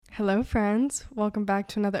Hello, friends. Welcome back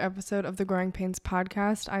to another episode of the Growing Pains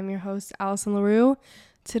podcast. I'm your host, Allison LaRue.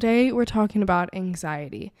 Today, we're talking about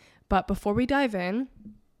anxiety. But before we dive in,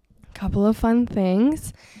 a couple of fun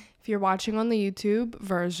things. If you're watching on the YouTube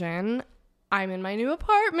version, I'm in my new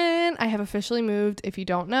apartment. I have officially moved. If you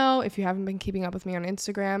don't know, if you haven't been keeping up with me on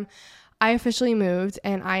Instagram, I officially moved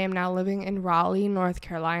and I am now living in Raleigh, North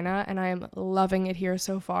Carolina, and I am loving it here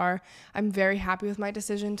so far. I'm very happy with my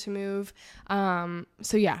decision to move.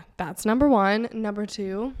 So yeah, that's number one. Number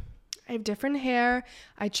two, I have different hair.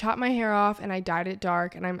 I chopped my hair off and I dyed it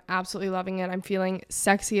dark and I'm absolutely loving it. I'm feeling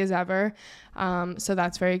sexy as ever. So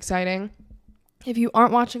that's very exciting. If you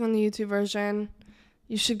aren't watching on the YouTube version,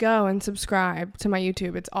 you should go and subscribe to my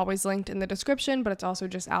YouTube. It's always linked in the description, but it's also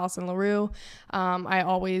just Allison LaRue. I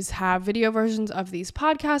always have video versions of these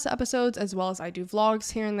podcast episodes, as well as I do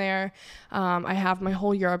vlogs here and there. I have my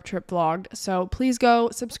whole Europe trip vlogged. So please go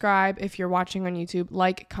subscribe if you're watching on YouTube.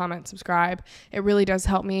 Like, comment, subscribe. It really does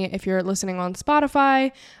help me. If you're listening on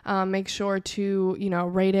Spotify, make sure to,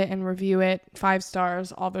 rate it and review it. 5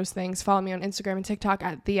 stars, all those things. Follow me on Instagram and TikTok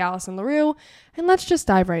at the Allison LaRue. And let's just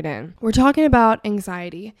dive right in. We're talking about anxiety.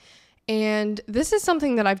 And this is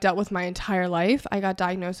something that I've dealt with my entire life. I got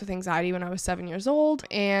diagnosed with anxiety when I was 7 years old.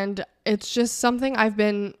 And it's just something I've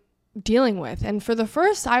been dealing with. And for the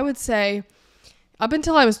first, I would say, up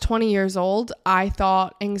until I was 20 years old, I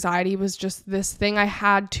thought anxiety was just this thing I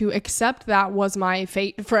had to accept that was my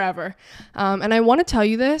fate forever. And I want to tell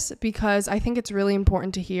you this because I think it's really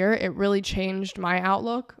important to hear. It really changed my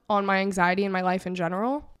outlook on my anxiety and my life in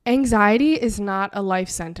general. Anxiety is not a life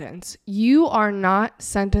sentence. You are not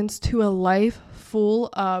sentenced to a life full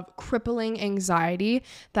of crippling anxiety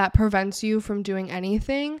that prevents you from doing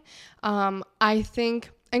anything. I think,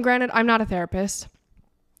 and granted, I'm not a therapist.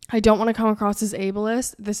 I don't want to come across as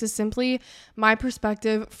ableist. This is simply my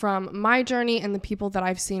perspective from my journey and the people that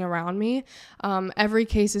I've seen around me. Every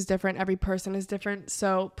case is different. Every person is different.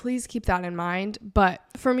 So please keep that in mind. But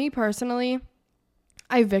for me personally,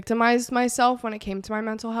 I victimized myself when it came to my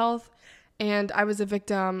mental health. And I was a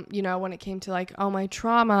victim, when it came to my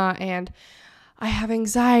trauma, and I have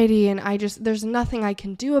anxiety and there's nothing I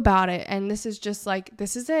can do about it. And this is just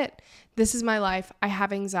this is it. This is my life. I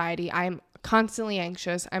have anxiety. I am constantly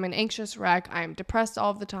anxious. I'm an anxious wreck. I'm depressed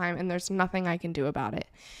all of the time and there's nothing I can do about it.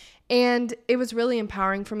 And it was really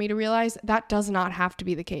empowering for me to realize that does not have to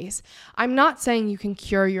be the case. I'm not saying you can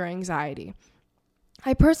cure your anxiety.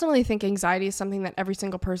 I personally think anxiety is something that every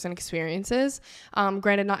single person experiences.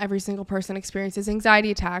 Granted, not every single person experiences anxiety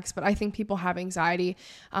attacks, but I think people have anxiety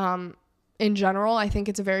in general. I think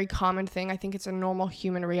it's a very common thing. I think it's a normal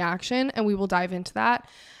human reaction, and we will dive into that.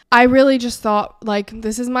 I really just thought,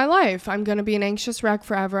 this is my life. I'm going to be an anxious wreck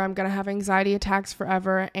forever. I'm going to have anxiety attacks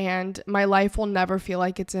forever, and my life will never feel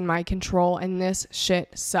like it's in my control, and this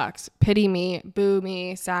shit sucks. Pity me, boo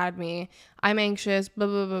me, sad me. I'm anxious, blah,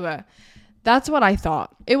 blah, blah, blah. That's what I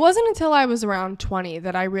thought. It wasn't until I was around 20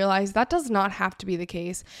 that I realized that does not have to be the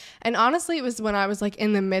case. And honestly, it was when I was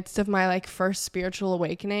in the midst of my first spiritual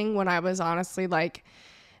awakening, when I was honestly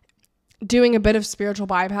doing a bit of spiritual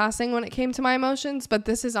bypassing when it came to my emotions. But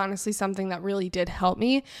this is honestly something that really did help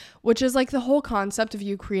me, which is the whole concept of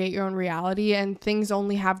you create your own reality and things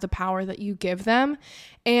only have the power that you give them.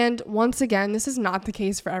 And once again, this is not the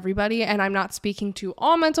case for everybody. And I'm not speaking to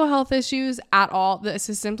all mental health issues at all. This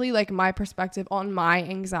is simply my perspective on my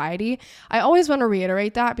anxiety. I always want to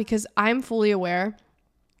reiterate that because I'm fully aware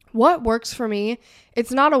what works for me.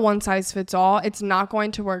 It's not a one size fits all. It's not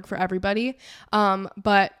going to work for everybody.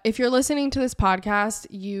 But if you're listening to this podcast,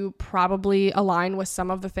 you probably align with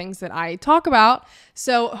some of the things that I talk about.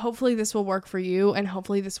 So hopefully this will work for you and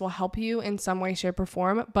hopefully this will help you in some way, shape, or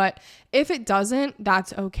form. But if it doesn't,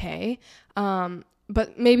 that's okay.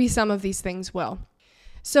 But maybe some of these things will.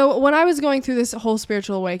 So when I was going through this whole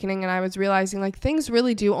spiritual awakening and I was realizing things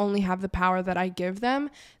really do only have the power that I give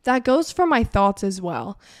them, that goes for my thoughts as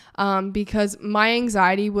well. Because my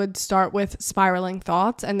anxiety would start with spiraling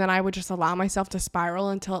thoughts and then I would just allow myself to spiral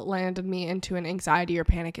until it landed me into an anxiety or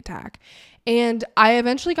panic attack. And I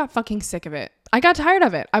eventually got fucking sick of it. I got tired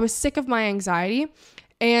of it. I was sick of my anxiety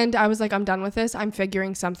and I was I'm done with this. I'm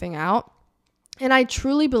figuring something out. And I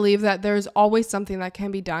truly believe that there's always something that can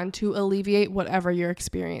be done to alleviate whatever you're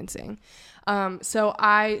experiencing. So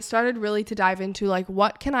I started really to dive into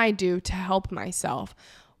what can I do to help myself?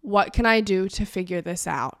 What can I do to figure this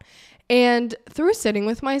out? And through sitting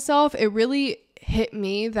with myself, it really hit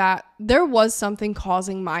me that there was something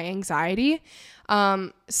causing my anxiety.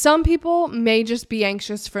 Some people may just be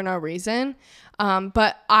anxious for no reason.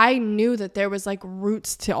 But I knew that there was like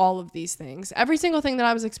roots to all of these things. Every single thing that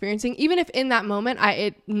I was experiencing, even if in that moment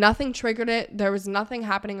nothing triggered it, there was nothing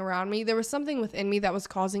happening around me, there was something within me that was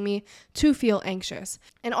causing me to feel anxious.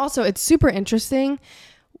 And also, it's super interesting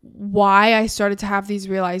why I started to have these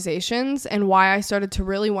realizations and why I started to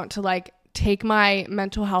really want to like take my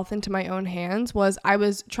mental health into my own hands was I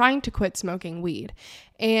was trying to quit smoking weed.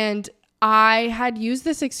 And I had used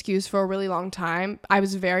this excuse for a really long time. I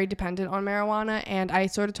was very dependent on marijuana, and I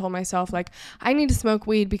sort of told myself like, I need to smoke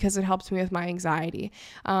weed because it helps me with my anxiety.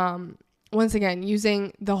 Once again,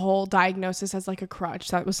 using the whole diagnosis as like a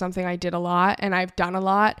crutch. That was something I did a lot, and I've done a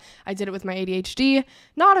lot. I did it with my ADHD,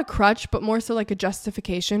 not a crutch, but more so like a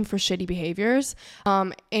justification for shitty behaviors.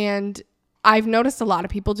 And I've noticed a lot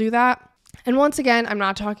of people do that. And once again, I'm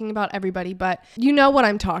not talking about everybody, but you know what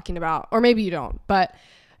I'm talking about, or maybe you don't, but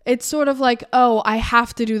it's sort of like, oh, I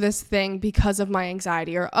have to do this thing because of my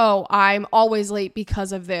anxiety, or, oh, I'm always late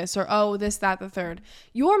because of this, or, oh, this, that, the third.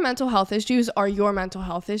 Your mental health issues are your mental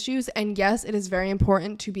health issues. And yes, it is very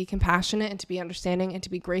important to be compassionate and to be understanding and to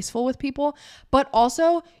be graceful with people. But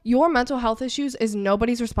also, your mental health issues is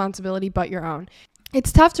nobody's responsibility but your own.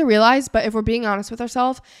 It's tough to realize, but if we're being honest with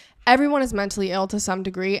ourselves, everyone is mentally ill to some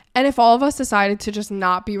degree. And if all of us decided to just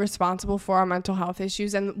not be responsible for our mental health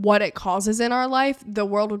issues and what it causes in our life, the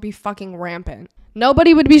world would be fucking rampant.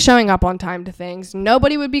 Nobody would be showing up on time to things.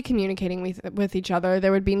 Nobody would be communicating with each other.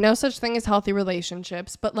 There would be no such thing as healthy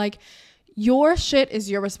relationships. But like, your shit is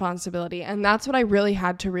your responsibility. And that's what I really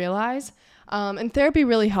had to realize. And therapy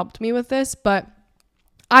really helped me with this, but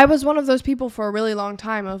I was one of those people for a really long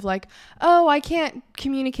time of like, oh, I can't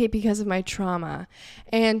communicate because of my trauma.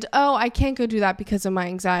 And, oh, I can't go do that because of my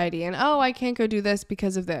anxiety. And, oh, I can't go do this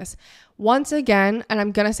because of this. Once again, and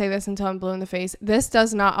I'm going to say this until I'm blue in the face, this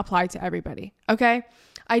does not apply to everybody, okay?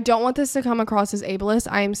 I don't want this to come across as ableist.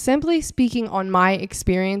 I am simply speaking on my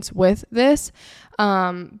experience with this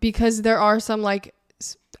because there are some like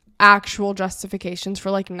actual justifications for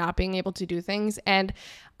like not being able to do things. And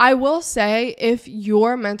I will say, if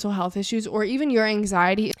your mental health issues or even your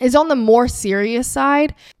anxiety is on the more serious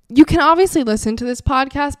side, you can obviously listen to this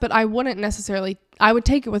podcast, but I would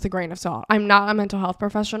take it with a grain of salt. I'm not a mental health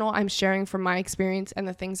professional. I'm sharing from my experience and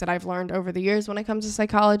the things that I've learned over the years when it comes to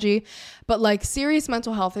psychology. But like, serious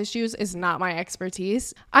mental health issues is not my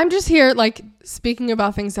expertise. I'm just here like speaking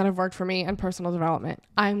about things that have worked for me and personal development.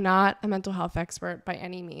 I'm not a mental health expert by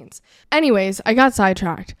any means. Anyways, I got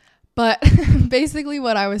sidetracked. But basically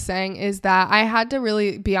what I was saying is that I had to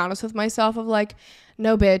really be honest with myself of like,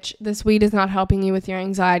 no, bitch, this weed is not helping you with your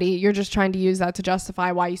anxiety. You're just trying to use that to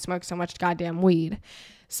justify why you smoke so much goddamn weed.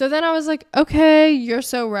 So then I was like, okay, you're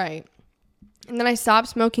so right. And then I stopped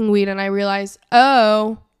smoking weed and I realized,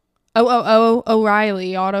 O'Reilly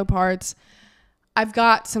Auto Parts, I've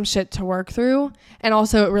got some shit to work through. And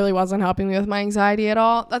also it really wasn't helping me with my anxiety at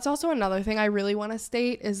all. That's also another thing I really want to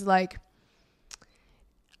state is like,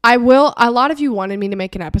 a lot of you wanted me to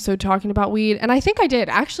make an episode talking about weed, and I think I did.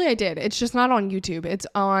 Actually, I did. It's just not on YouTube. It's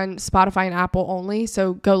on Spotify and Apple only,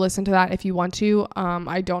 so go listen to that if you want to.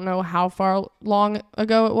 I don't know how far long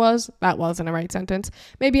ago it was. That wasn't a right sentence.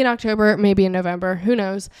 Maybe in October, maybe in November. Who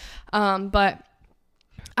knows? But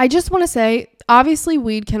I just want to say, obviously,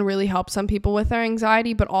 weed can really help some people with their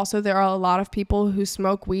anxiety, but also there are a lot of people who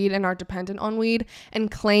smoke weed and are dependent on weed and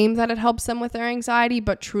claim that it helps them with their anxiety,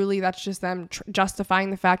 but truly that's just them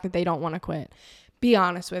justifying the fact that they don't want to quit. Be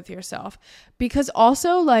honest with yourself. Because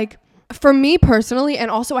also, like, for me personally, and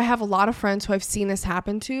also I have a lot of friends who I've seen this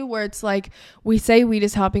happen to, where it's like, we say weed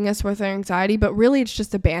is helping us with our anxiety, but really it's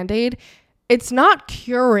just a Band-Aid. It's not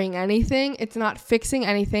curing anything. It's not fixing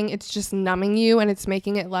anything. It's just numbing you and it's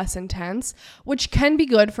making it less intense, which can be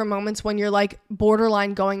good for moments when you're like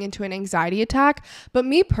borderline going into an anxiety attack. But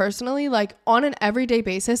me personally, like on an everyday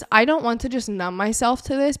basis, I don't want to just numb myself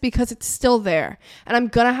to this because it's still there. And I'm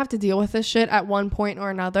going to have to deal with this shit at one point or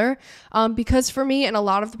another. Because for me and a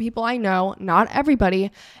lot of the people I know, not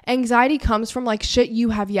everybody, anxiety comes from like shit you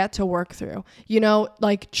have yet to work through. You know,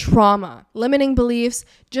 like trauma, limiting beliefs,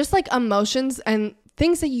 just like emotions and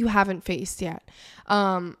things that you haven't faced yet.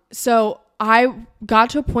 So I got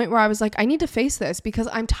to a point where I was like, I need to face this because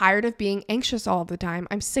I'm tired of being anxious all the time.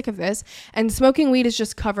 I'm sick of this. And smoking weed is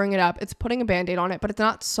just covering it up. It's putting a Band-Aid on it, but it's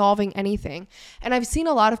not solving anything. And I've seen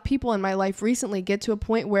a lot of people in my life recently get to a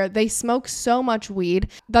point where they smoke so much weed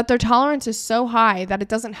that their tolerance is so high that it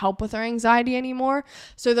doesn't help with their anxiety anymore.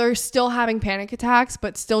 So they're still having panic attacks,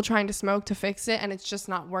 but still trying to smoke to fix it. And it's just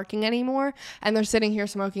not working anymore. And they're sitting here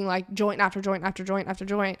smoking like joint after joint after joint after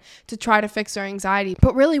joint to try to fix their anxiety.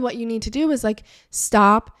 But really what you need to do is like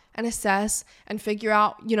stop and assess and figure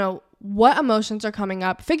out, you know, what emotions are coming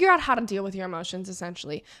up. Figure out how to deal with your emotions,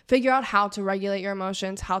 essentially. Figure out how to regulate your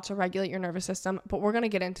emotions, how to regulate your nervous system. But we're going to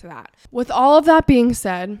get into that. With all of that being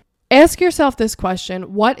said, ask yourself this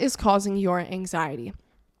question: what is causing your anxiety?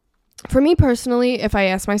 For me personally, if I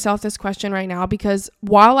ask myself this question right now, because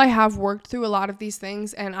while I have worked through a lot of these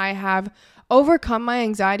things and I have overcome my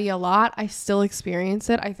anxiety a lot, I still experience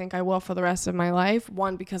it. I think I will for the rest of my life.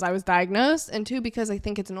 1, because I was diagnosed, and 2, because I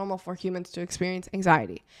think it's normal for humans to experience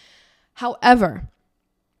anxiety. However,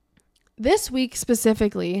 this week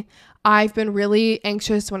specifically, I've been really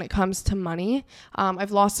anxious when it comes to money.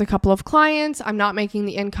 I've lost a couple of clients. I'm not making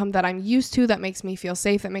the income that I'm used to that makes me feel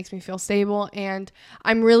safe, that makes me feel stable. And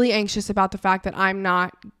I'm really anxious about the fact that I'm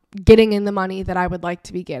not getting in the money that I would like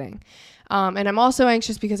to be getting. And I'm also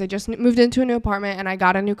anxious because I just moved into a new apartment and I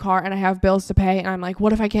got a new car and I have bills to pay. And I'm like,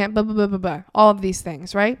 what if I can't? Blah, blah, blah, blah, blah. All of these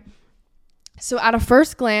things, right? So at a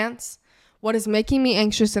first glance, what is making me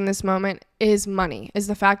anxious in this moment is money, is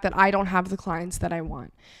the fact that I don't have the clients that I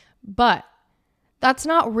want. But that's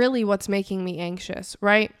not really what's making me anxious,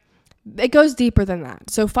 right? It goes deeper than that.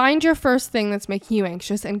 So find your first thing that's making you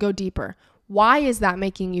anxious and go deeper. Why is that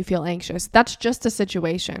making you feel anxious? That's just a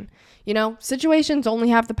situation. You know, situations only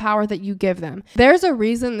have the power that you give them. There's a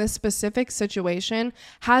reason this specific situation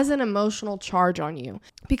has an emotional charge on you,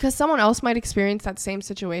 because someone else might experience that same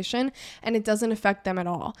situation and it doesn't affect them at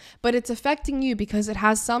all. But it's affecting you because it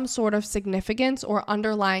has some sort of significance or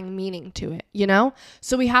underlying meaning to it, you know?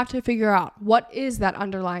 So we have to figure out, what is that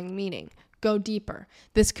underlying meaning? Go deeper.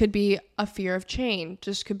 This could be a fear of change.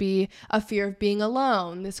 This could be a fear of being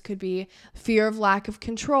alone. This could be fear of lack of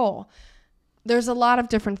control. There's a lot of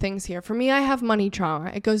different things here. For me, I have money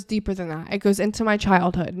trauma. It goes deeper than that. It goes into my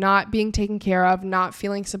childhood, not being taken care of, not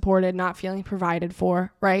feeling supported, not feeling provided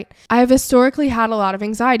for, right? I have historically had a lot of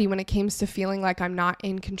anxiety when it comes to feeling like I'm not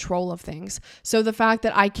in control of things. So the fact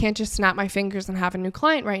that I can't just snap my fingers and have a new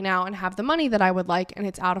client right now and have the money that I would like, and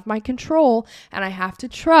it's out of my control and I have to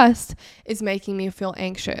trust, is making me feel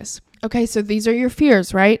anxious. Okay, so these are your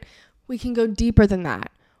fears, right? We can go deeper than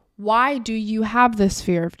that. Why do you have this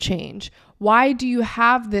fear of change? Why do you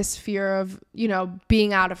have this fear of,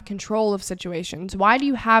 being out of control of situations? Why do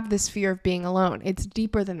you have this fear of being alone? It's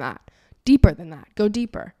deeper than that. Deeper than that. Go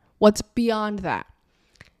deeper. What's beyond that?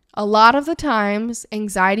 A lot of the times,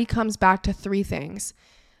 anxiety comes back to 3 things: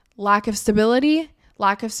 lack of stability,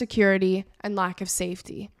 lack of security, and lack of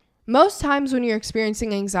safety. Most times when you're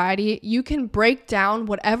experiencing anxiety, you can break down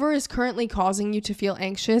whatever is currently causing you to feel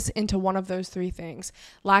anxious into one of those 3 things: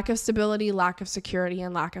 lack of stability, lack of security,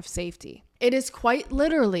 and lack of safety. It is quite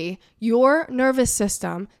literally your nervous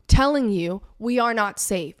system telling you, we are not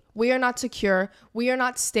safe, we are not secure, we are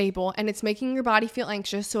not stable, and it's making your body feel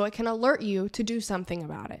anxious so it can alert you to do something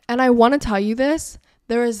about it. And I want to tell you this,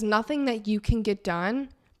 there is nothing that you can get done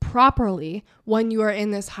properly when you are in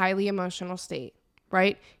this highly emotional state.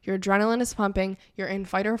 Right? Your adrenaline is pumping, you're in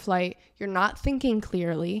fight or flight, you're not thinking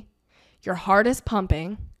clearly, your heart is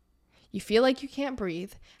pumping, you feel like you can't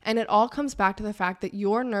breathe, and it all comes back to the fact that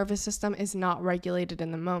your nervous system is not regulated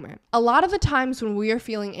in the moment. A lot of the times when we are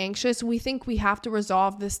feeling anxious, we think we have to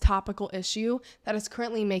resolve this topical issue that is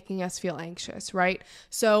currently making us feel anxious, right?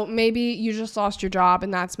 So maybe you just lost your job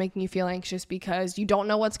and that's making you feel anxious because you don't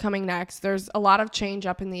know what's coming next. There's a lot of change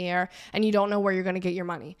up in the air and you don't know where you're going to get your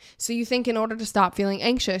money. So you think in order to stop feeling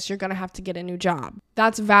anxious, you're going to have to get a new job.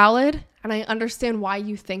 That's valid, and I understand why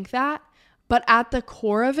you think that, but at the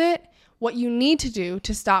core of it, what you need to do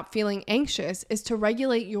to stop feeling anxious is to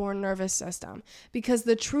regulate your nervous system, because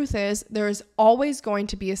the truth is there is always going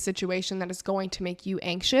to be a situation that is going to make you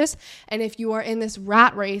anxious. And if you are in this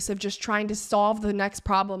rat race of just trying to solve the next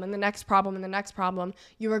problem and the next problem and the next problem,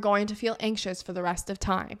 you are going to feel anxious for the rest of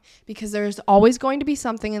time, because there's always going to be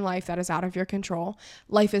something in life that is out of your control.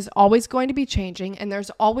 Life is always going to be changing, and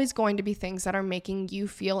there's always going to be things that are making you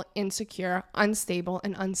feel insecure, unstable,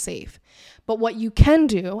 and unsafe. But what you can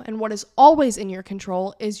do, and what is always in your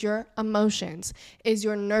control, is your emotions, is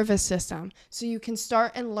your nervous system. So you can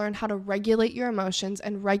start and learn how to regulate your emotions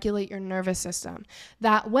and regulate your nervous system.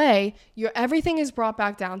 That way, everything is brought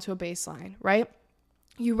back down to a baseline, right?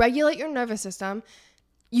 You regulate your nervous system,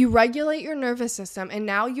 and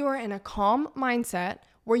now you are in a calm mindset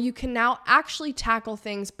where you can now actually tackle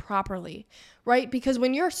things properly, right? Because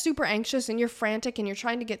when you're super anxious and you're frantic and you're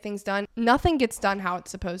trying to get things done, nothing gets done how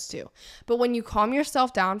it's supposed to. But when you calm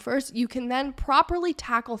yourself down first, you can then properly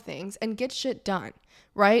tackle things and get shit done,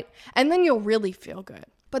 right? And then you'll really feel good.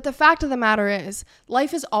 But the fact of the matter is,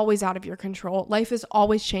 life is always out of your control. Life is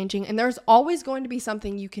always changing, and there's always going to be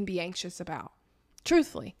something you can be anxious about.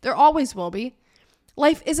 Truthfully, there always will be.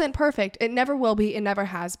 Life isn't perfect. It never will be. It never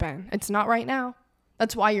has been. It's not right now.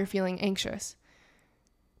 That's why you're feeling anxious.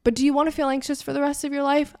 But do you want to feel anxious for the rest of your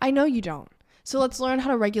life? I know you don't. So let's learn how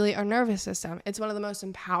to regulate our nervous system. It's one of the most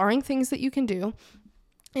empowering things that you can do.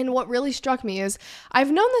 And what really struck me is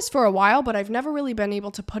I've known this for a while, but I've never really been able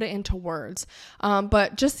to put it into words.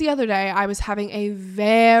 But just the other day, I was having a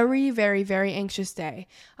very, very, very anxious day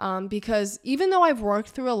because even though I've worked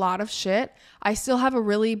through a lot of shit, I still have a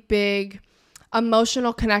really big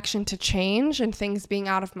emotional connection to change and things being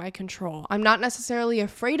out of my control. I'm not necessarily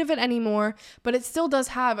afraid of it anymore, but it still does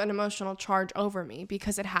have an emotional charge over me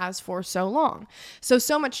because it has for so long.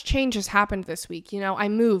 So much change has happened this week. I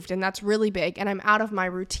moved, and that's really big, and I'm out of my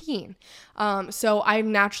routine. So I've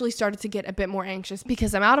naturally started to get a bit more anxious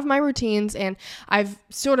because I'm out of my routines, and I've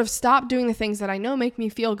sort of stopped doing the things that I know make me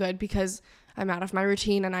feel good because I'm out of my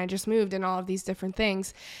routine and I just moved and all of these different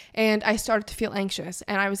things. And I started to feel anxious.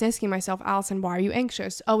 And I was asking myself, Allison, why are you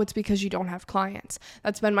anxious? Oh, it's because you don't have clients.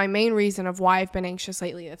 That's been my main reason of why I've been anxious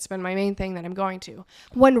lately. That's been my main thing that I'm going to.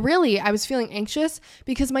 When really I was feeling anxious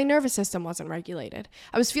because my nervous system wasn't regulated.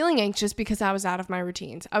 I was feeling anxious because I was out of my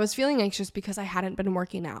routines. I was feeling anxious because I hadn't been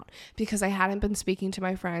working out, because I hadn't been speaking to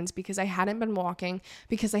my friends, because I hadn't been walking,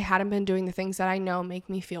 because I hadn't been doing the things that I know make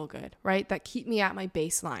me feel good, right? That keep me at my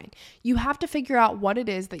baseline. You have to figure out what it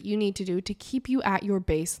is that you need to do to keep you at your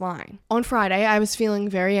baseline. On Friday, I was feeling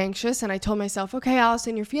very anxious, and I told myself, okay,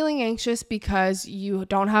 Allison, you're feeling anxious because you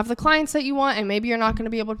don't have the clients that you want, and maybe you're not going to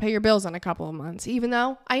be able to pay your bills in a couple of months, even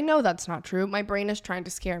though I know that's not true. My brain is trying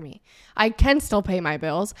to scare me. I can still pay my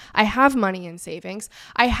bills. I have money in savings.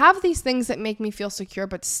 I have these things that make me feel secure,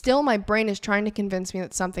 but still my brain is trying to convince me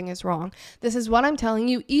that something is wrong. This is what I'm telling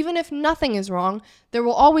you. Even if nothing is wrong, there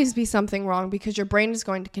will always be something wrong because your brain is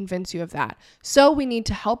going to convince you of that. So we need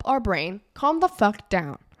to help our brain calm the fuck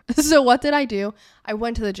down. So what did I do? I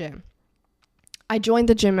went to the gym. I joined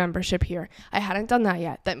the gym membership here. I hadn't done that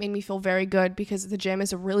yet. That made me feel very good because the gym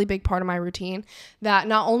is a really big part of my routine that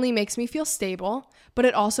not only makes me feel stable, but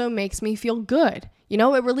it also makes me feel good.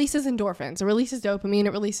 It releases endorphins, it releases dopamine,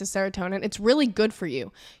 it releases serotonin. It's really good for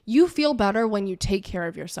you. You feel better when you take care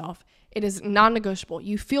of yourself. It is non-negotiable.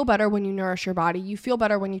 You feel better when you nourish your body. You feel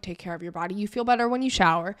better when you take care of your body. You feel better when you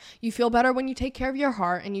shower. You feel better when you take care of your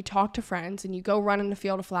heart and you talk to friends and you go run in a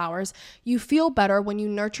field of flowers. You feel better when you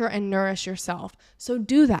nurture and nourish yourself. So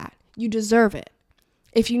do that. You deserve it.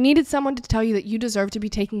 If you needed someone to tell you that you deserve to be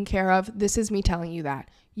taken care of, this is me telling you that.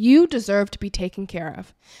 You deserve to be taken care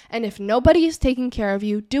of. And if nobody is taking care of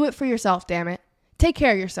you, do it for yourself, damn it. Take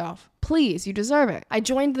care of yourself. Please, you deserve it. I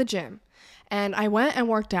joined the gym. And I went and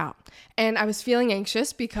worked out, and I was feeling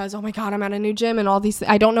anxious because, oh my God, I'm at a new gym and all these,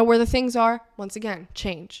 I don't know where the things are. Once again,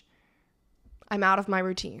 change. I'm out of my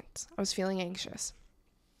routines. I was feeling anxious.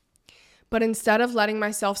 But instead of letting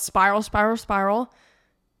myself spiral,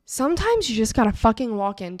 sometimes you just got to fucking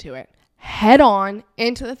walk into it, head on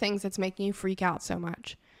into the things that's making you freak out so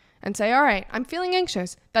much and say, all right, I'm feeling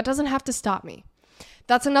anxious. That doesn't have to stop me.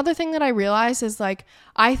 That's another thing that I realized is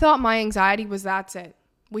I thought my anxiety was that's it.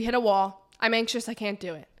 We hit a wall. I'm anxious, I can't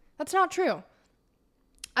do it. That's not true.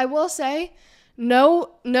 I will say,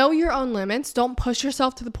 know your own limits. Don't push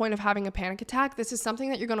yourself to the point of having a panic attack. This is something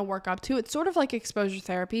that you're going to work up to. It's sort of like exposure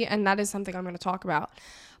therapy, and that is something I'm going to talk about.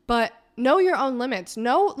 But know your own limits.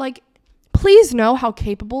 Please know how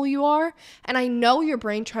capable you are. And I know your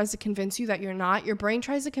brain tries to convince you that you're not. Your brain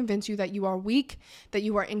tries to convince you that you are weak, that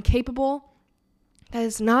you are incapable. That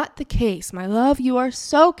is not the case, my love. You are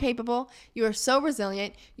so capable. You are so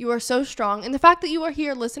resilient. You are so strong. And the fact that you are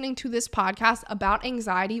here listening to this podcast about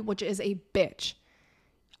anxiety, which is a bitch,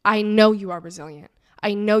 I know you are resilient.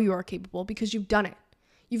 I know you are capable because you've done it.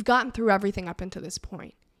 You've gotten through everything up until this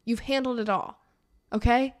point. You've handled it all.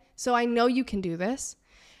 Okay? So I know you can do this.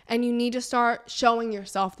 And you need to start showing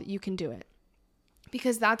yourself that you can do it.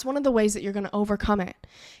 Because that's one of the ways that you're going to overcome it,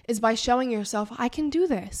 is by showing yourself, I can do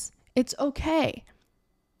this. It's okay.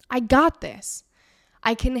 I got this.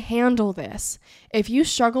 I can handle this. If you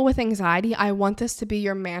struggle with anxiety, I want this to be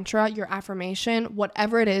your mantra, your affirmation,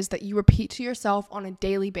 whatever it is that you repeat to yourself on a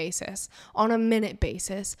daily basis, on a minute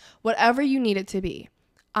basis, whatever you need it to be.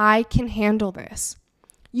 I can handle this.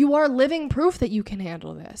 You are living proof that you can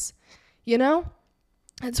handle this.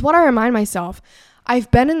 It's what I remind myself.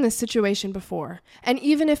 I've been in this situation before. And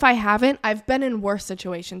even if I haven't, I've been in worse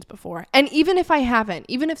situations before. And even if I haven't,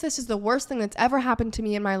 even if this is the worst thing that's ever happened to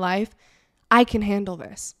me in my life, I can handle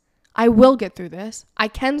this. I will get through this. I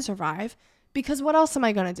can survive. Because what else am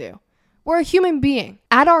I going to do? We're a human being.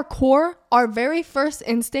 At our core, our very first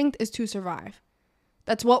instinct is to survive.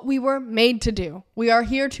 That's what we were made to do. We are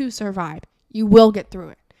here to survive. You will get through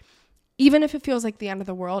it. Even if it feels like the end of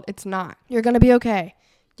the world, it's not. You're going to be okay.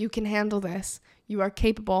 You can handle this. You are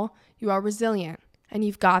capable, you are resilient, and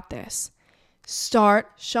you've got this.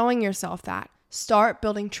 Start showing yourself that. Start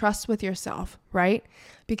building trust with yourself, right?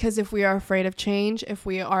 Because if we are afraid of change, if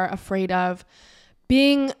we are afraid of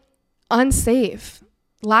being unsafe,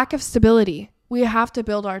 lack of stability, we have to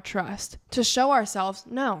build our trust to show ourselves,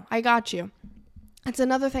 no, I got you. It's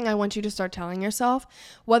another thing I want you to start telling yourself,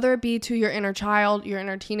 whether it be to your inner child, your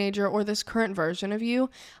inner teenager, or this current version of you.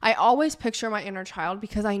 I always picture my inner child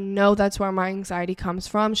because I know that's where my anxiety comes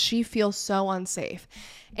from. She feels so unsafe.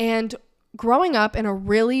 And growing up in a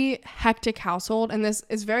really hectic household, and this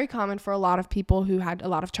is very common for a lot of people who had a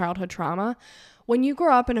lot of childhood trauma, when you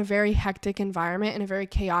grow up in a very hectic environment, in a very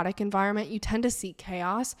chaotic environment, you tend to seek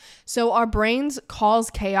chaos. So our brains cause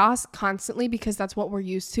chaos constantly because that's what we're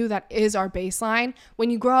used to. That is our baseline. When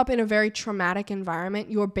you grow up in a very traumatic environment,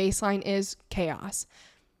 your baseline is chaos.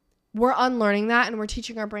 We're unlearning that and we're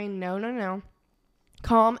teaching our brain, no.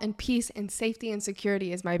 Calm and peace and safety and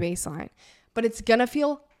security is my baseline. But it's going to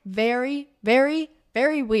feel very, very,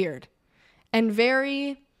 very weird and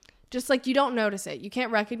very... just like you don't notice it. You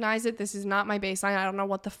can't recognize it. This is not my baseline. I don't know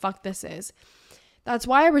what the fuck this is. That's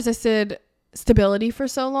why I resisted stability for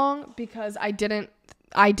so long, because I didn't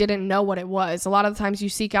know what it was. A lot of the times you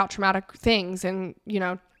seek out traumatic things and,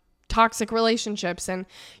 toxic relationships, and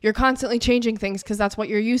you're constantly changing things because that's what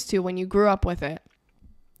you're used to when you grew up with it.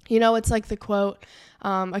 It's like the quote,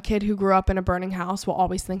 a kid who grew up in a burning house will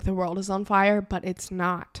always think the world is on fire, but it's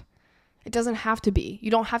not. It doesn't have to be.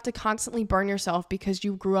 You don't have to constantly burn yourself because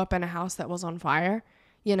you grew up in a house that was on fire,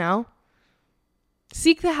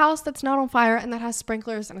 Seek the house that's not on fire and that has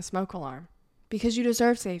sprinklers and a smoke alarm, because you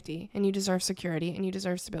deserve safety and you deserve security and you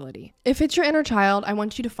deserve stability. If it's your inner child, I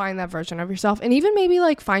want you to find that version of yourself and even maybe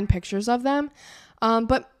find pictures of them.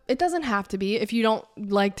 But it doesn't have to be if you don't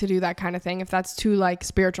like to do that kind of thing, if that's too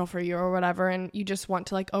spiritual for you or whatever, and you just want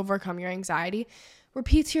to overcome your anxiety.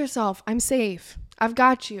 Repeat to yourself, I'm safe. I've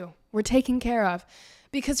got you. We're taken care of.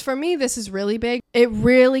 Because for me, this is really big. It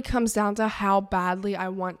really comes down to how badly I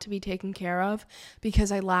want to be taken care of, because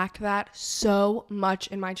I lacked that so much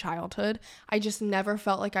in my childhood. I just never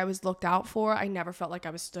felt like I was looked out for. I never felt like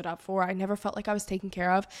I was stood up for. I never felt like I was taken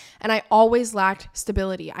care of. And I always lacked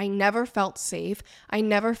stability. I never felt safe. I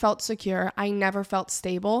never felt secure. I never felt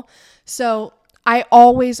stable. So I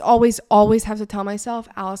always, always, always have to tell myself,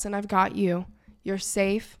 Allison, I've got you. You're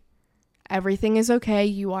safe. Everything is okay.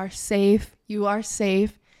 You are safe. You are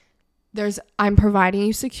safe. I'm providing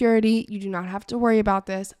you security. You do not have to worry about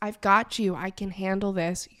this. I've got you. I can handle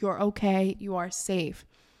this. You're okay. You are safe.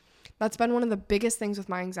 That's been one of the biggest things with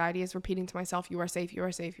my anxiety, is repeating to myself, you are safe, you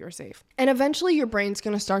are safe, you are safe. And eventually your brain's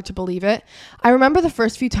going to start to believe it. I remember the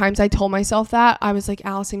first few times I told myself that, I was like,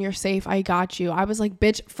 Allison, you're safe. I got you. I was like,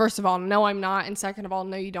 bitch, first of all, no, I'm not. And second of all,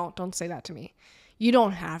 no, you don't. Don't say that to me. You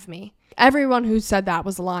don't have me. Everyone who said that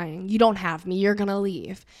was lying. You don't have me. You're going to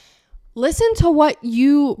leave. Listen to what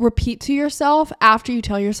you repeat to yourself after you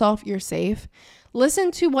tell yourself you're safe.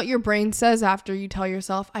 Listen to what your brain says after you tell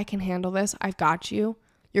yourself, I can handle this. I've got you.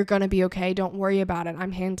 You're going to be okay. Don't worry about it.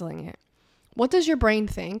 I'm handling it. What does your brain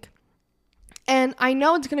think? And I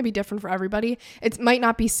know it's going to be different for everybody. It might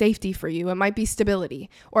not be safety for you. It might be stability,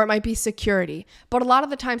 or it might be security. But a lot of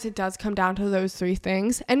the times it does come down to those three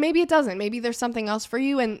things. And maybe it doesn't. Maybe there's something else for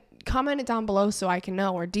you, and comment it down below so I can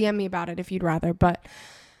know, or DM me about it if you'd rather. But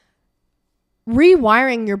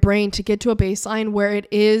rewiring your brain to get to a baseline where it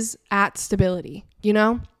is at stability,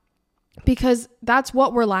 because that's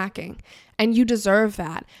what we're lacking, and you deserve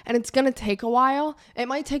that. And it's going to take a while. It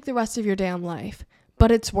might take the rest of your damn life,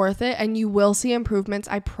 but it's worth it, and you will see improvements.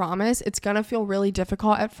 I promise. It's going to feel really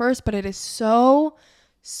difficult at first, but it is so,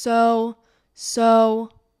 so,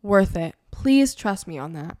 so worth it. Please trust me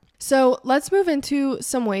on that. So let's move into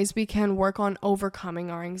some ways we can work on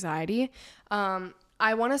overcoming our anxiety.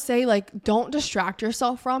 I want to say, don't distract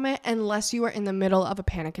yourself from it unless you are in the middle of a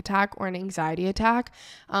panic attack or an anxiety attack,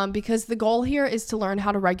 because the goal here is to learn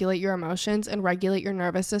how to regulate your emotions and regulate your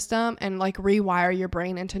nervous system and rewire your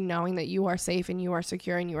brain into knowing that you are safe and you are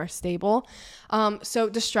secure and you are stable. So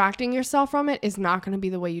distracting yourself from it is not going to be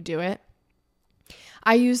the way you do it.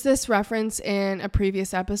 I used this reference in a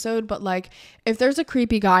previous episode, but if there's a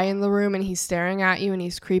creepy guy in the room and he's staring at you and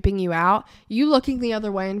he's creeping you out, you looking the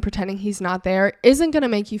other way and pretending he's not there isn't going to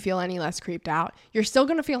make you feel any less creeped out. You're still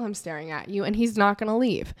going to feel him staring at you, and he's not going to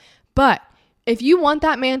leave. But if you want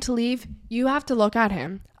that man to leave, you have to look at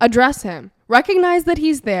him, address him, recognize that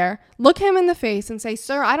he's there, look him in the face and say,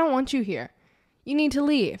 sir, I don't want you here. You need to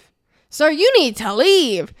leave. Sir, you need to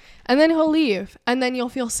leave. And then he'll leave, and then you'll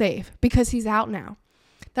feel safe because he's out now.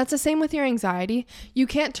 That's the same with your anxiety. You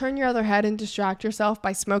can't turn your other head and distract yourself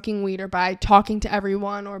by smoking weed or by talking to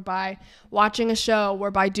everyone or by watching a show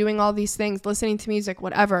or by doing all these things, listening to music,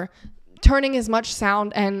 whatever. Turning as much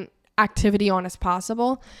sound and activity on as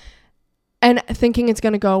possible and thinking it's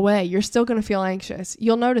going to go away. You're still going to feel anxious.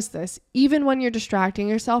 You'll notice this. Even when you're distracting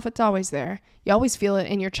yourself, it's always there. You always feel it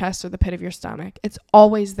in your chest or the pit of your stomach. It's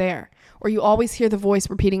always there. Or you always hear the voice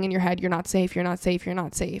repeating in your head, you're not safe, you're not safe, you're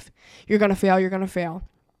not safe. You're going to fail, you're going to fail.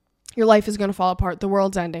 Your life is going to fall apart. The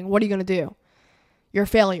world's ending. What are you going to do? You're a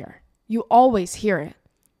failure. You always hear it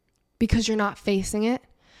because you're not facing it.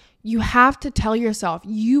 You have to tell yourself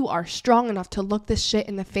you are strong enough to look this shit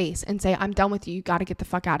in the face and say, I'm done with you. You got to get the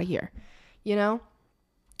fuck out of here. You know?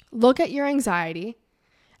 Look at your anxiety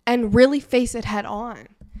and really face it head on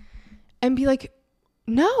and be like,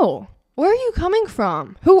 no, where are you coming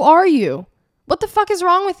from? Who are you? What the fuck is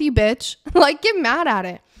wrong with you, bitch? Like, get mad at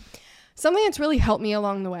it. Something that's really helped me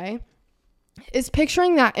along the way is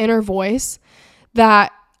picturing that inner voice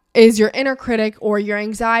that is your inner critic or your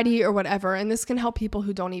anxiety or whatever. And this can help people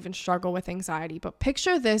who don't even struggle with anxiety. But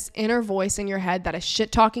picture this inner voice in your head that is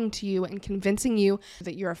shit talking to you and convincing you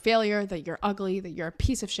that you're a failure, that you're ugly, that you're a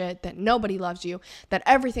piece of shit, that nobody loves you, that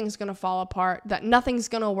everything's going to fall apart, that nothing's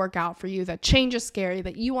going to work out for you, that change is scary,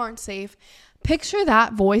 that you aren't safe. Picture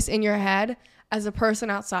that voice in your head as a person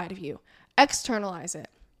outside of you. Externalize it.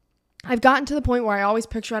 I've gotten to the point where I always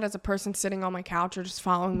picture it as a person sitting on my couch or just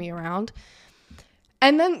following me around.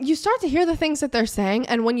 And then you start to hear the things that they're saying.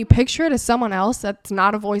 And when you picture it as someone else that's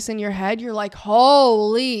not a voice in your head, you're like,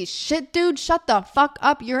 holy shit, dude, shut the fuck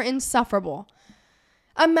up. You're insufferable.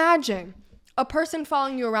 Imagine a person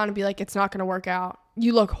following you around and be like, it's not going to work out.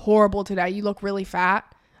 You look horrible today. You look really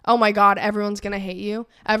fat. Oh my God, everyone's going to hate you.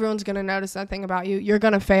 Everyone's going to notice that thing about you. You're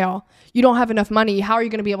going to fail. You don't have enough money. How are you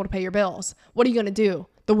going to be able to pay your bills? What are you going to do?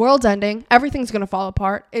 The world's ending. Everything's going to fall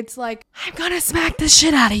apart. It's like, I'm going to smack the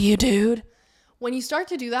shit out of you, dude. When you start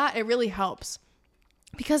to do that, it really helps.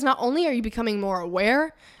 Because not only are you becoming more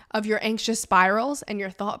aware of your anxious spirals and your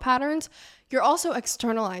thought patterns, you're also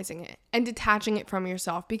externalizing it and detaching it from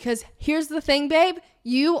yourself. Because here's the thing, babe.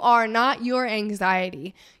 You are not your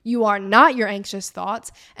anxiety. You are not your anxious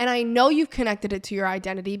thoughts. And I know you've connected it to your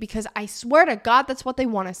identity because I swear to God, that's what they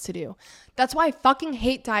want us to do. That's why I fucking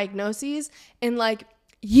hate diagnoses and like,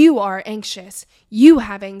 you are anxious. You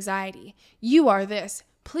have anxiety. You are this.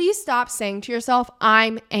 Please stop saying to yourself,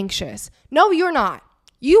 I'm anxious. No, you're not.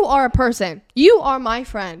 You are a person. You are my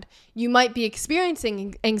friend. You might be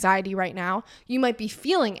experiencing anxiety right now. You might be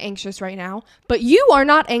feeling anxious right now, but you are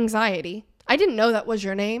not anxiety. I didn't know that was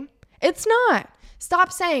your name. It's not.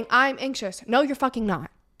 Stop saying I'm anxious. No, you're fucking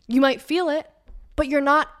not. You might feel it, but you're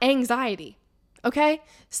not anxiety. Okay?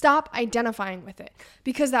 Stop identifying with it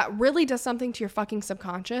because that really does something to your fucking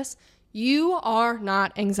subconscious. You are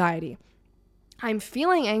not anxiety. I'm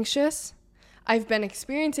feeling anxious. I've been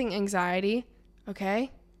experiencing anxiety. Okay?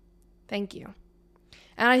 Thank you.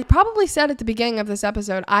 And I probably said at the beginning of this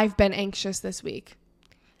episode, I've been anxious this week.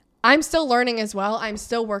 I'm still learning as well. I'm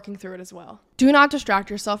still working through it as well. Do not distract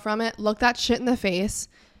yourself from it. Look that shit in the face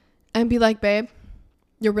and be like, babe,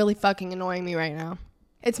 you're really fucking annoying me right now.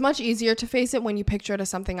 It's much easier to face it when you picture it as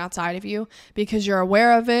something outside of you because you're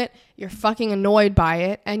aware of it, you're fucking annoyed by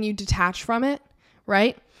it, and you detach from it,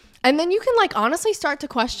 right? And then you can like honestly start to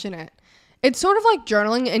question it. It's sort of like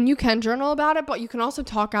journaling, and you can journal about it, but you can also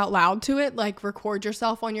talk out loud to it, like record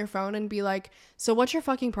yourself on your phone and be like, so what's your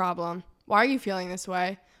fucking problem? Why are you feeling this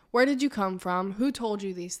way? Where did you come from? Who told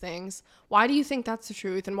you these things? Why do you think that's the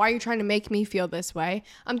truth? And why are you trying to make me feel this way?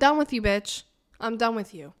 I'm done with you, bitch. I'm done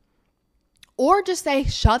with you. Or just say,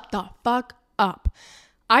 shut the fuck up.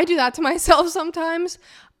 I do that to myself sometimes.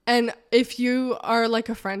 And if you are like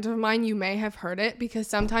a friend of mine, you may have heard it because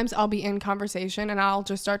sometimes I'll be in conversation and I'll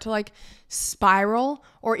just start to like spiral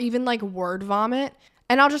or even like word vomit.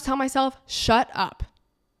 And I'll just tell myself, shut up.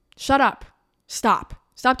 Shut up. Stop.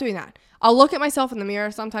 Stop doing that. I'll look at myself in the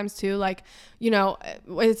mirror sometimes too. Like, you know,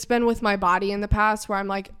 it's been with my body in the past where I'm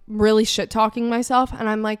like really shit talking myself. And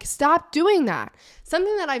I'm like, stop doing that.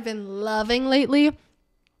 Something that I've been loving lately,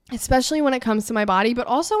 especially when it comes to my body, but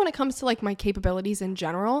also when it comes to like my capabilities in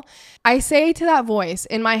general. I say to that voice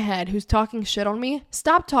in my head who's talking shit on me,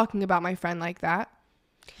 stop talking about my friend like that.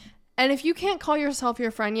 And if you can't call yourself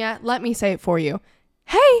your friend yet, let me say it for you.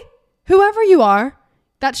 Hey, whoever you are,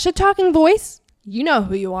 that shit talking voice, you know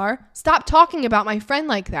who you are. Stop talking about my friend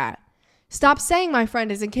like that. Stop saying my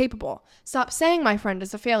friend is incapable. Stop saying my friend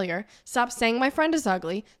is a failure. Stop saying my friend is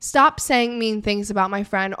ugly. Stop saying mean things about my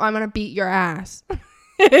friend or I'm going to beat your ass.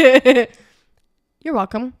 You're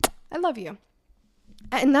welcome. I love you.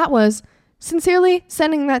 And that was Sincerely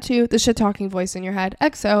sending that to the shit talking voice in your head.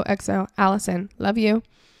 XOXO Allison. Love you.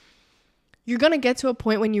 You're going to get to a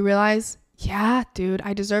point when you realize, yeah, dude,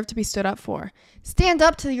 I deserve to be stood up for. Stand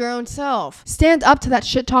up to your own self. Stand up to that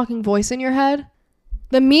shit talking voice in your head.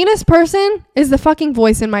 The meanest person is the fucking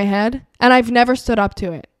voice in my head, and I've never stood up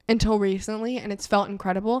to it until recently, and it's felt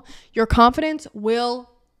incredible. Your confidence will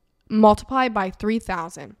multiply by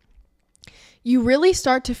 3,000. You really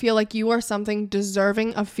start to feel like you are something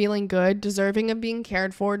deserving of feeling good, deserving of being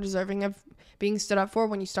cared for, deserving of being stood up for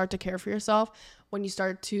when you start to care for yourself, when you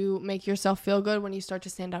start to make yourself feel good, when you start to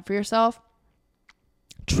stand up for yourself.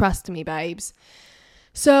 Trust me, babes.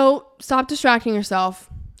 So stop distracting yourself.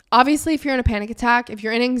 Obviously, if you're in a panic attack, if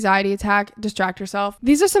you're in an anxiety attack, distract yourself.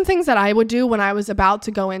 These are some things that I would do when I was about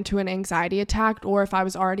to go into an anxiety attack, or if I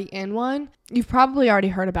was already in one. You've probably already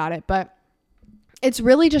heard about it, but it's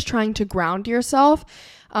really just trying to ground yourself,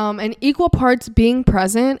 and equal parts being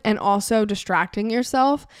present and also distracting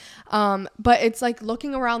yourself. But it's like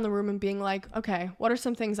looking around the room and being like, okay, what are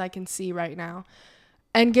some things I can see right now?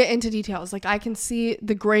 And get into details. Like I can see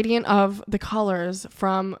the gradient of the colors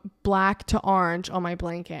from black to orange on my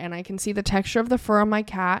blanket. And I can see the texture of the fur on my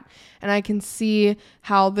cat. And I can see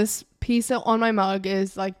how this piece on my mug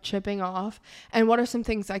is like chipping off. And what are some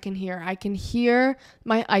things I can hear? I can hear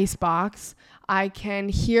my ice box. I can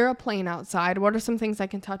hear a plane outside. What are some things I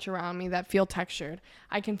can touch around me that feel textured?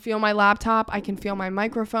 I can feel my laptop. I can feel my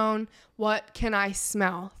microphone. What can I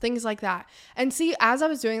smell? Things like that. And see, as I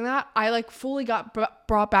was doing that, I like fully got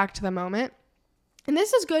brought back to the moment. And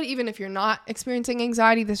this is good even if you're not experiencing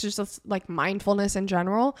anxiety. This is just like mindfulness in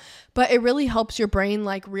general. But it really helps your brain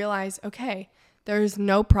like realize, okay, there's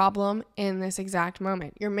no problem in this exact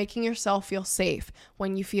moment. You're making yourself feel safe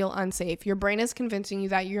when you feel unsafe. Your brain is convincing you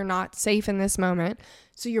that you're not safe in this moment.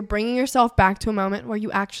 So you're bringing yourself back to a moment where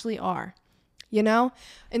you actually are. You know,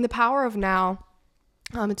 in The Power of Now,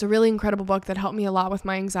 it's a really incredible book that helped me a lot with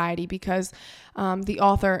my anxiety because the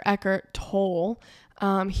author Eckhart Tolle,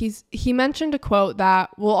 he mentioned a quote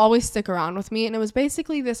that will always stick around with me. And it was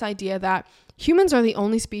basically this idea that humans are the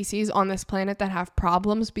only species on this planet that have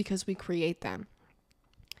problems because we create them.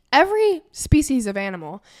 Every species of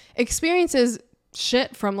animal experiences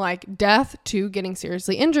shit from like death to getting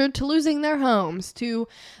seriously injured to losing their homes to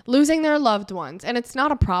losing their loved ones. And it's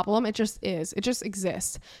not a problem. It just is. It just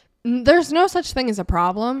exists. There's no such thing as a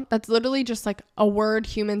problem. That's literally just like a word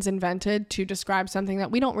humans invented to describe something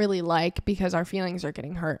that we don't really like because our feelings are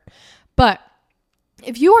getting hurt. But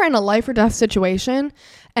if you are in a life or death situation,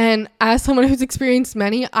 and as someone who's experienced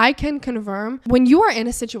many, I can confirm when you are in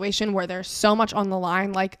a situation where there's so much on the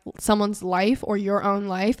line, like someone's life or your own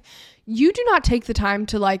life, you do not take the time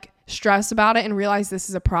to like stress about it and realize this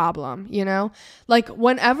is a problem, you know? Like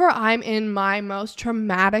whenever I'm in my most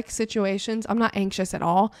traumatic situations, I'm not anxious at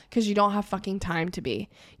all because you don't have fucking time to be.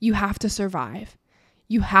 You have to survive.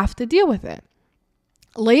 You have to deal with it.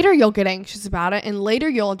 Later, you'll get anxious about it and later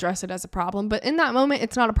you'll address it as a problem. But in that moment,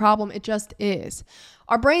 it's not a problem. It just is.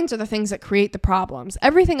 Our brains are the things that create the problems.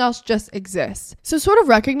 Everything else just exists. So sort of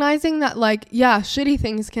recognizing that like, yeah, shitty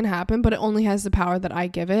things can happen, but it only has the power that I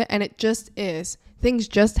give it. And it just is. Things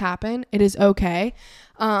just happen. It is okay.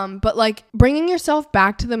 But like bringing yourself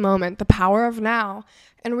back to the moment, the power of now,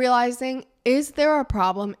 and realizing, is there a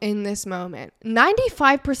problem in this moment?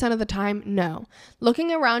 95% of the time, no.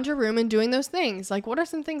 Looking around your room and doing those things. Like, what are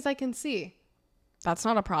some things I can see? That's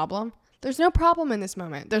not a problem. There's no problem in this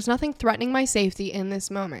moment. There's nothing threatening my safety in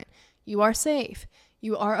this moment. You are safe.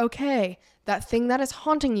 You are okay. That thing that is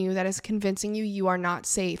haunting you, that is convincing you you are not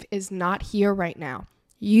safe, is not here right now.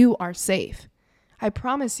 You are safe. I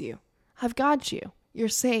promise you. I've got you. You're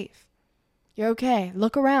safe. You're okay.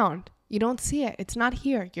 Look around. You don't see it. It's not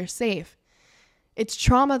here. You're safe. It's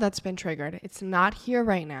trauma that's been triggered. It's not here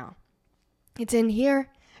right now. It's in here.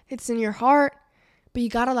 It's in your heart. But you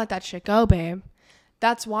gotta let that shit go, babe.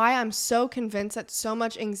 That's why I'm so convinced that so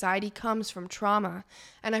much anxiety comes from trauma.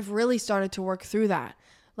 And I've really started to work through that.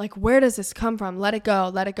 Like, where does this come from? Let it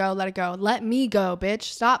go. Let it go. Let it go. Let me go, bitch.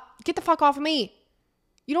 Stop. Get the fuck off of me.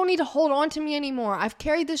 You don't need to hold on to me anymore. I've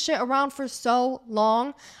carried this shit around for so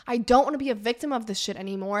long. I don't want to be a victim of this shit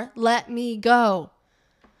anymore. Let me go.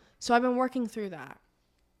 So I've been working through that.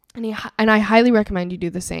 And I highly recommend you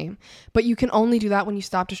do the same. But you can only do that when you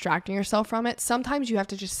stop distracting yourself from it. Sometimes you have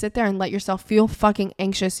to just sit there and let yourself feel fucking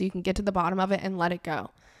anxious so you can get to the bottom of it and let it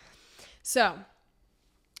go. So,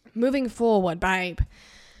 moving forward, babe.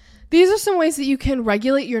 These are some ways that you can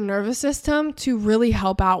regulate your nervous system to really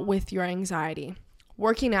help out with your anxiety.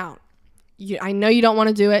 Working out. I know you don't want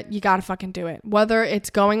to do it. You got to fucking do it. Whether it's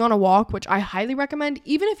going on a walk, which I highly recommend,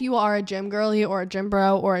 even if you are a gym girly or a gym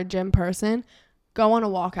bro or a gym person, go on a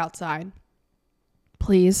walk outside.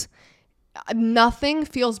 please. Nothing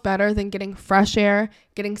feels better than getting fresh air,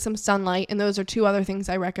 getting some sunlight, and those are two other things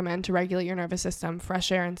I recommend to regulate your nervous system: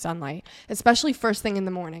 fresh air and sunlight, especially first thing in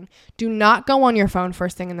the morning. Do not go on your phone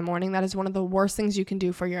first thing in the morning. That is one of the worst things you can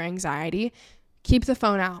do for your anxiety. Keep the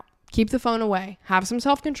phone out. Keep the phone away. Have some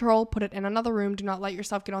self-control. Put it in another room. Do not let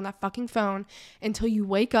yourself get on that fucking phone until you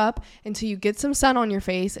wake up, until you get some sun on your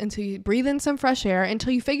face, until you breathe in some fresh air,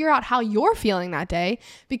 until you figure out how you're feeling that day.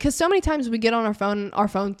 Because so many times we get on our phone, our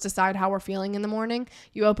phones decide how we're feeling in the morning.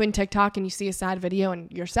 You open TikTok and you see a sad video and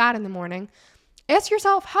you're sad in the morning. Ask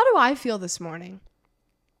yourself, how do I feel this morning?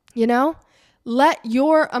 You know? Let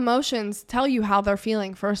your emotions tell you how they're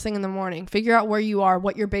feeling first thing in the morning. Figure out where you are,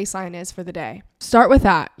 what your baseline is for the day. Start with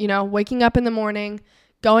that, waking up in the morning,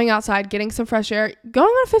 going outside, getting some fresh air, going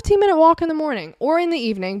on a 15-minute walk in the morning or in the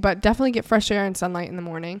evening, but definitely get fresh air and sunlight in the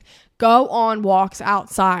morning. Go on walks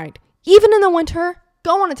outside. Even in the winter,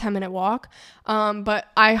 go on a 10-minute walk. But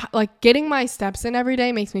I like getting my steps in every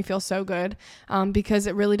day makes me feel so good because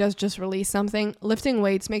it really does just release something. Lifting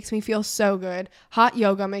weights makes me feel so good. Hot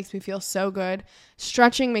yoga makes me feel so good.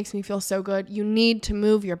 Stretching makes me feel so good. You need to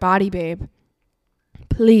move your body, babe.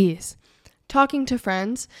 Please. Talking to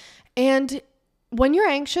friends. And when you're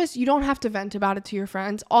anxious, you don't have to vent about it to your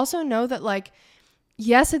friends. Also know that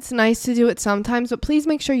yes, it's nice to do it sometimes, but please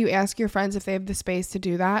make sure you ask your friends if they have the space to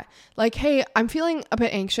do that. Like, hey, I'm feeling a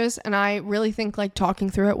bit anxious and I really think talking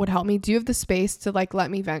through it would help me. Do you have the space to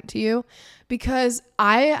let me vent to you? Because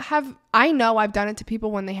I know I've done it to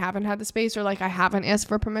people when they haven't had the space or I haven't asked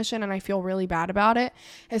for permission, and I feel really bad about it,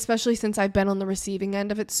 especially since I've been on the receiving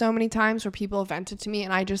end of it so many times where people have vented to me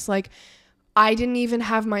and I just I didn't even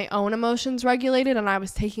have my own emotions regulated and I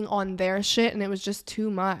was taking on their shit and it was just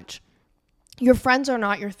too much. Your friends are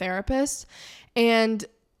not your therapist, and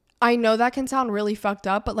I know that can sound really fucked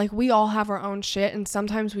up, but we all have our own shit and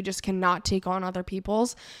sometimes we just cannot take on other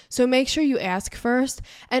people's. So make sure you ask first.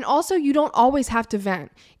 And also, you don't always have to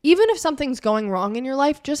vent. Even if something's going wrong in your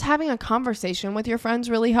life, just having a conversation with your friends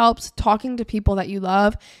really helps. Talking to people that you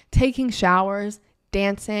love, taking showers,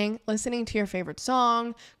 dancing, listening to your favorite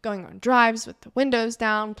song, going on drives with the windows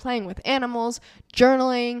down, playing with animals,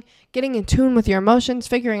 journaling, getting in tune with your emotions,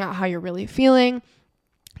 figuring out how you're really feeling,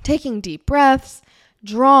 taking deep breaths,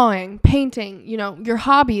 drawing, painting, your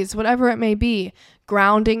hobbies, whatever it may be,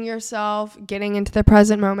 grounding yourself, getting into the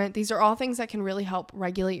present moment. These are all things that can really help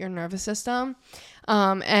regulate your nervous system.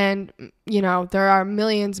 And there are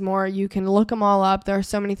millions more. You can look them all up. There are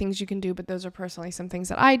so many things you can do, but those are personally some things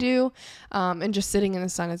that I do. And just sitting in the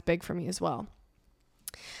sun is big for me as well.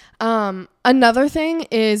 Another thing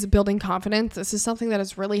is building confidence. This is something that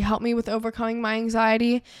has really helped me with overcoming my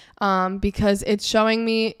anxiety, because it's reminding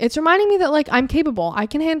me that I'm capable. I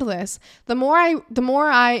can handle this. The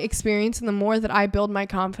more I experience and the more that I build my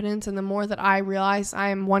confidence and the more that I realize I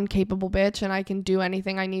am one capable bitch and I can do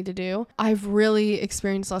anything I need to do, I've really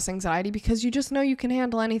experienced less anxiety because you just know you can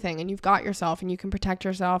handle anything and you've got yourself and you can protect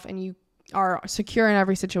yourself and you are secure in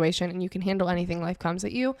every situation and you can handle anything life comes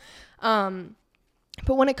at you.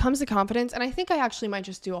 But when it comes to confidence, and I think I actually might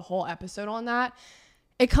just do a whole episode on that,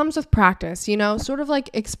 it comes with practice, sort of like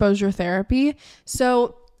exposure therapy.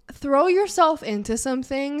 So throw yourself into some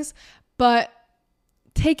things, but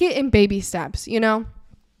take it in baby steps,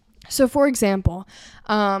 So for example,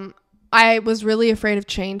 I was really afraid of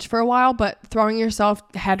change for a while, but throwing yourself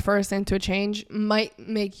headfirst into a change might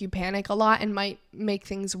make you panic a lot and might make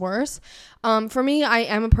things worse. For me, I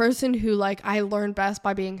am a person who I learned best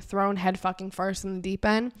by being thrown head fucking first in the deep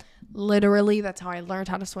end. Literally, that's how I learned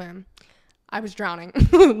how to swim. I was drowning.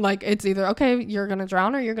 It's either, okay, you're going to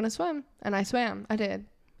drown or you're going to swim. And I swam. I did.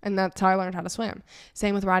 And that's how I learned how to swim.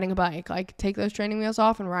 Same with riding a bike. Take those training wheels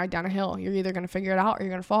off and ride down a hill. You're either going to figure it out or you're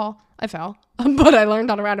going to fall. I fell, but I learned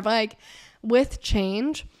how to ride a bike. With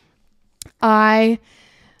change, I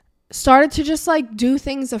started to just do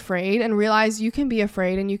things afraid and realize you can be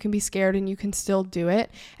afraid and you can be scared and you can still do it.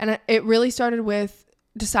 And it really started with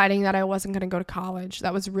deciding that I wasn't going to go to college.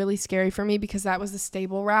 That was really scary for me because that was the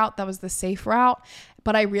stable route. That was the safe route.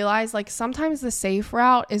 But I realized sometimes the safe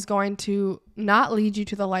route is going to not lead you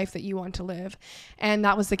to the life that you want to live. And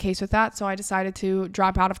that was the case with that. So I decided to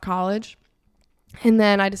drop out of college. And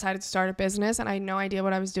then I decided to start a business and I had no idea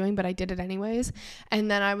what I was doing, but I did it anyways.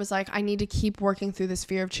 And then I was I need to keep working through this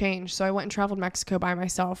fear of change. So I went and traveled Mexico by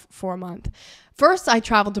myself for a month. First, I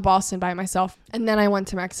traveled to Boston by myself and then I went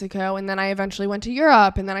to Mexico and then I eventually went to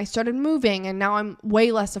Europe and then I started moving and now I'm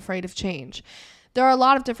way less afraid of change. There are a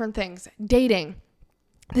lot of different things. Dating.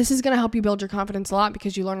 this is going to help you build your confidence a lot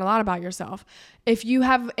because you learn a lot about yourself. If you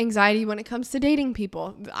have anxiety when it comes to dating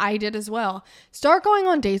people, I did as well. Start going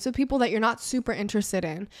on dates with people that you're not super interested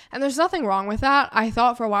in. And there's nothing wrong with that. I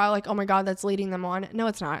thought for a while, like, oh my God, that's leading them on. No,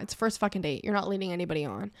 it's not. It's first fucking date. You're not leading anybody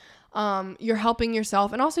on. You're helping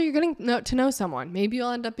yourself, and also you're getting to know someone. Maybe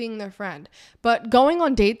you'll end up being their friend. But going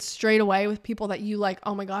on dates straight away with people that you like,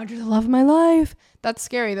 oh my God, you're the love of my life, that's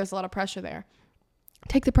scary. There's a lot of pressure there.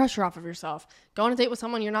 Take the pressure off of yourself. Go on a date with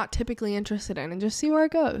someone you're not typically interested in and just see where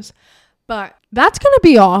it goes. But that's going to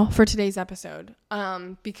be all for today's episode,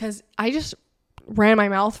 because I just ran my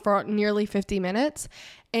mouth for nearly 50 minutes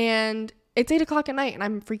and it's 8 o'clock at night and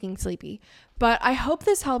I'm freaking sleepy. But I hope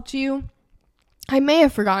this helped you. I may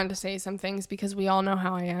have forgotten to say some things because we all know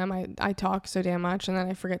how I am. I talk so damn much and then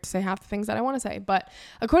I forget to say half the things that I want to say. But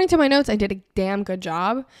according to my notes, I did a damn good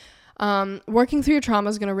job. Working through your trauma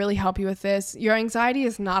is going to really help you with this. Your anxiety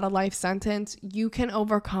is not a life sentence. You can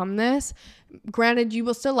overcome this. Granted, you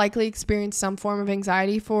will still likely experience some form of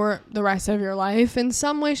anxiety for the rest of your life in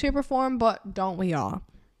some way, shape, or form, but don't we all?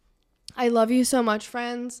 I love you so much,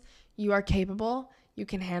 friends. You are capable. You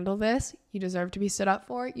can handle this. You deserve to be stood up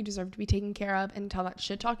for. You deserve to be taken care of, and tell that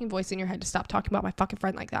shit-talking voice in your head to stop talking about my fucking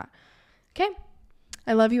friend like that. Okay?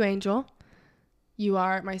 I love you, Angel. You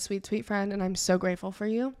are my sweet, sweet friend, and I'm so grateful for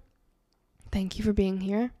you. Thank you for being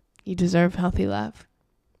here. You deserve healthy love.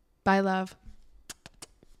 Bye, love.